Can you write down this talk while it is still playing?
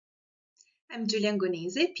I'm Giulia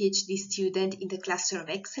Angonese, PhD student in the Cluster of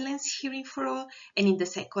Excellence Hearing for All and in the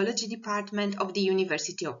Psychology Department of the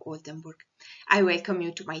University of Oldenburg. I welcome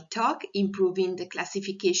you to my talk, Improving the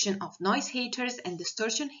Classification of Noise Haters and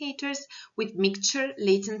Distortion Haters with Mixture,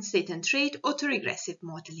 Latent, State and Trait, Autoregressive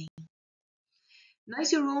Modeling.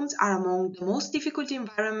 Noisy rooms are among the most difficult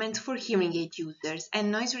environments for hearing aid users,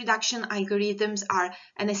 and noise reduction algorithms are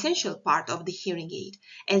an essential part of the hearing aid,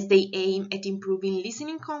 as they aim at improving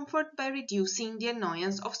listening comfort by reducing the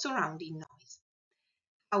annoyance of surrounding noise.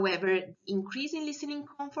 However, the increase in listening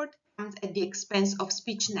comfort comes at the expense of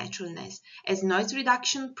speech naturalness, as noise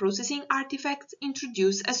reduction processing artifacts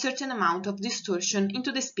introduce a certain amount of distortion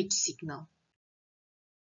into the speech signal.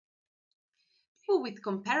 People with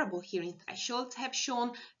comparable hearing thresholds have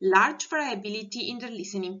shown large variability in their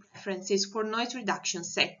listening preferences for noise reduction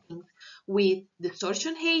settings, with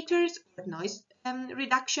distortion haters or noise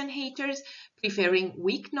reduction haters preferring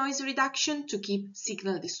weak noise reduction to keep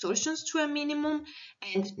signal distortions to a minimum,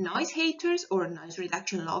 and noise haters or noise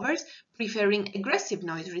reduction lovers preferring aggressive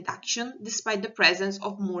noise reduction despite the presence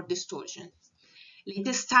of more distortions.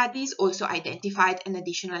 Latest studies also identified an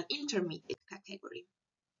additional intermediate category.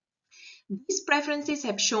 These preferences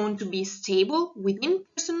have shown to be stable within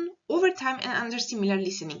person over time and under similar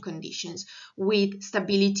listening conditions, with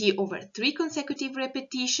stability over 3 consecutive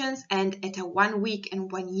repetitions and at a 1 week and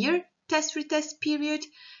 1 year test-retest period,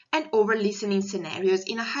 and over listening scenarios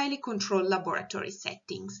in a highly controlled laboratory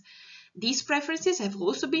settings. These preferences have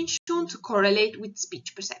also been shown to correlate with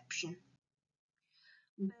speech perception.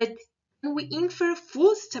 But can we infer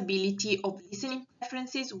full stability of listening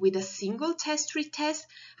preferences with a single test-retest?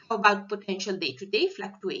 How about potential day-to-day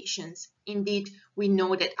fluctuations? Indeed, we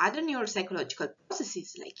know that other neuropsychological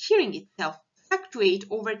processes, like hearing itself, fluctuate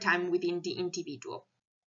over time within the individual.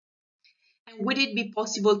 And would it be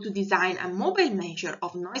possible to design a mobile measure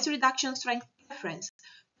of noise reduction strength preference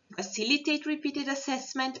to facilitate repeated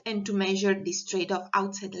assessment and to measure this trade-off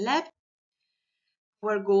outside the lab?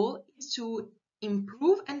 Our goal is to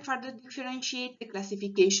improve and further differentiate the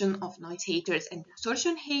classification of noise haters and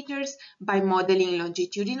distortion haters by modeling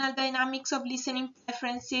longitudinal dynamics of listening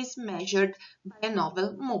preferences measured by a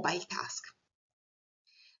novel mobile task.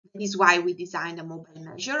 That is why we designed a mobile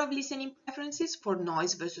measure of listening preferences for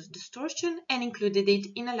noise versus distortion and included it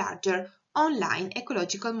in a larger online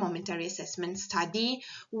ecological momentary assessment study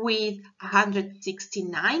with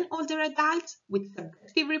 169 older adults with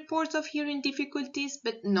subjective reports of hearing difficulties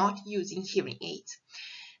but not using hearing aids.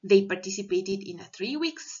 They participated in a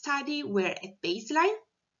 3-week study where at baseline,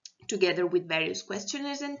 together with various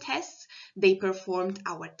questionnaires and tests, they performed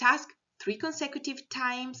our task 3 consecutive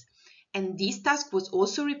times, and this task was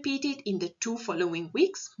also repeated in the 2 following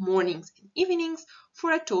weeks, mornings and evenings,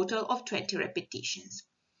 for a total of 20 repetitions.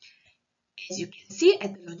 As you can see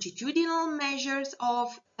at the longitudinal measures of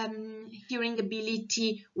hearing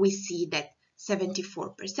ability, we see that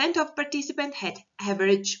 74% of participants had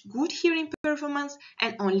average good hearing performance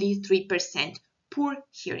and only 3% poor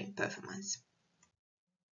hearing performance.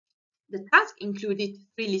 The task included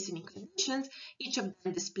 3 listening conditions, each of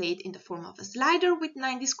them displayed in the form of a slider with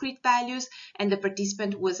 9 discrete values, and the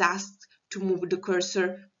participant was asked to move the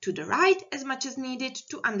cursor to the right as much as needed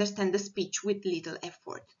to understand the speech with little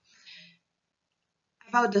effort.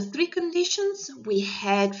 About the 3 conditions, we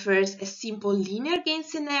had first a simple linear gain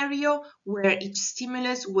scenario where each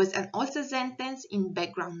stimulus was an also sentence in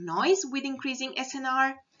background noise with increasing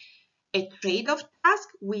SNR, a trade-off task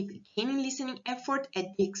with gaining listening effort at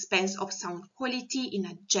the expense of sound quality in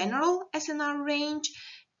a general SNR range,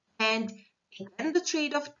 and again the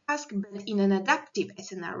trade-off task but in an adaptive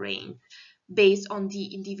SNR range based on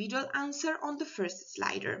the individual answer on the first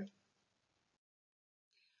slider.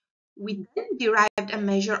 We then derived a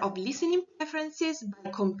measure of listening preferences by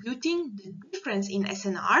computing the difference in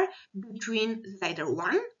SNR between slider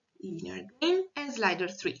 1, linear gain, and slider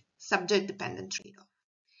 3, subject-dependent trade-off.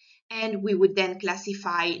 And we would then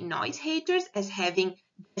classify noise haters as having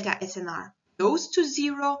delta SNR close to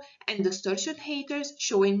 0 and distortion haters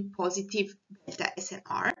showing positive delta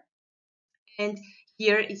SNR. And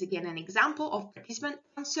here is again an example of participant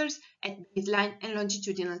answers at baseline and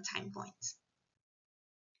longitudinal time points.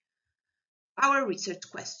 Our research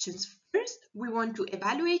questions. First, we want to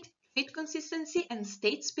evaluate trait consistency and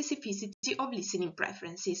state specificity of listening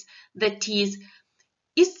preferences. That is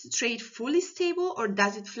the trait fully stable or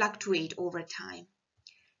does it fluctuate over time?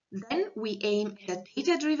 Then we aim at a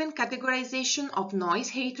data-driven categorization of noise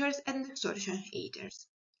haters and distortion haters.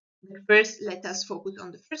 But first, let us focus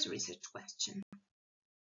on the first research question.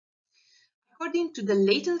 According to the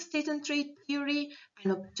latent state and trait theory,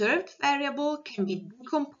 an observed variable can be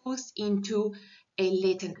decomposed into a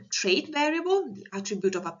latent trait variable, the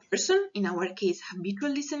attribute of a person, in our case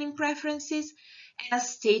habitual listening preferences, and a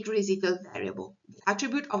state residual variable, the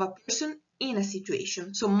attribute of a person in a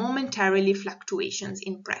situation, so momentarily fluctuations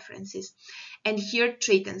in preferences. And here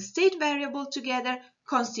trait and state variable together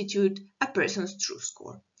constitute a person's true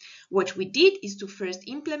score. What we did is to first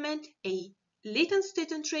implement a latent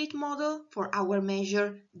state and trait model for our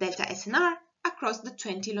measure delta SNR across the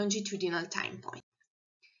 20 longitudinal time points.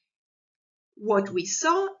 What we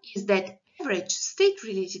saw is that average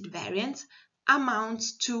state-related variance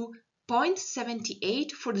amounts to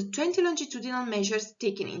 0.78 for the 20 longitudinal measures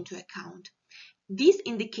taken into account. This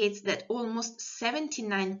indicates that almost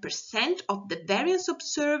 79% of the variance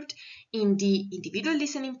observed in the individual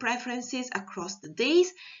listening preferences across the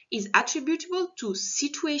days is attributable to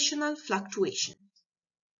situational fluctuation.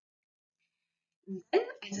 Then,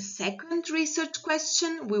 as a second research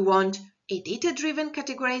question, we want a data-driven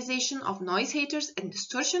categorization of noise haters and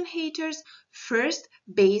distortion haters, first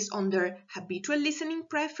based on their habitual listening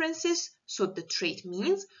preferences, so the trait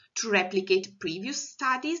means, to replicate previous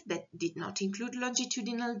studies that did not include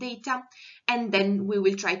longitudinal data, and then we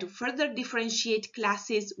will try to further differentiate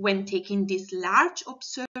classes when taking this large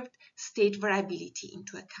observed state variability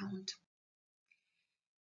into account.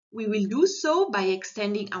 We will do so by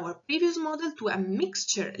extending our previous model to a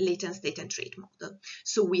mixture latent state and trait model.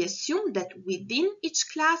 So we assume that within each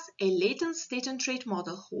class, a latent state and trait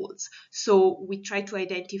model holds. So we try to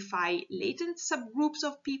identify latent subgroups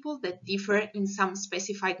of people that differ in some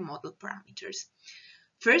specified model parameters.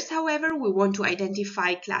 First, however, we want to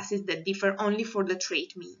identify classes that differ only for the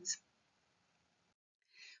trait means.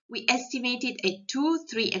 We estimated a 2,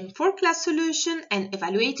 3, and 4 class solution and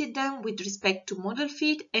evaluated them with respect to model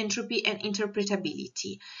fit, entropy, and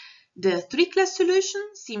interpretability. The 3 class solution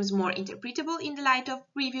seems more interpretable in the light of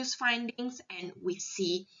previous findings, and we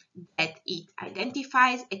see that it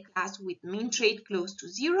identifies a class with mean trait close to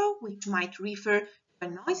 0, which might refer to a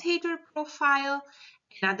noise hater profile,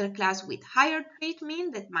 another class with higher trait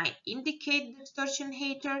mean that might indicate the distortion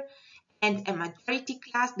hater, and a majority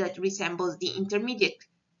class that resembles the intermediate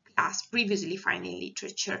class previously found in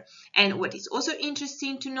literature. And what is also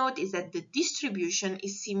interesting to note is that the distribution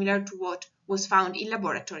is similar to what was found in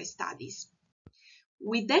laboratory studies.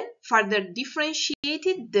 We then further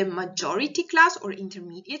differentiated the majority class or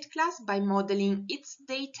intermediate class by modeling its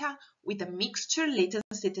data with a mixture latent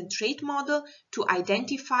state and trait model to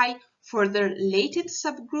identify further latent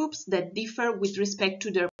subgroups that differ with respect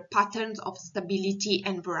to their patterns of stability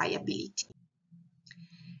and variability.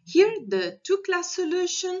 Here, the 2-class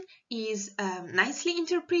solution is nicely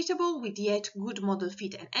interpretable with yet good model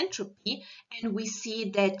fit and entropy, and we see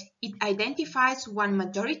that it identifies one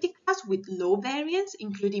majority class with low variance,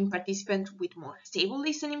 including participants with more stable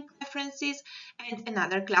listening preferences, and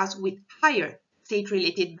another class with higher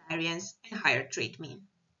state-related variance and higher trait mean.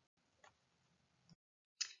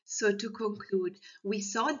 So to conclude, we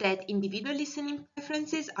saw that individual listening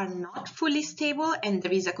preferences are not fully stable and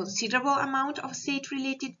there is a considerable amount of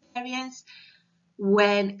state-related variance.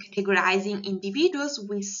 When categorizing individuals,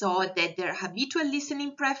 we saw that their habitual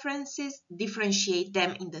listening preferences differentiate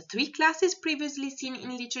them in the 3 classes previously seen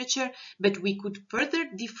in literature, but we could further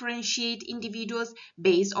differentiate individuals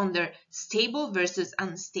based on their stable versus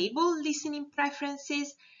unstable listening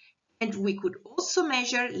preferences. And we could also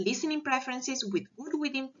measure listening preferences with good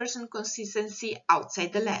within-person consistency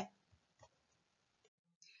outside the lab.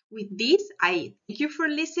 With this, I thank you for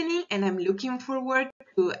listening, and I'm looking forward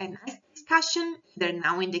to a nice discussion, either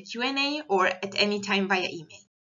now in the Q&A or at any time via email.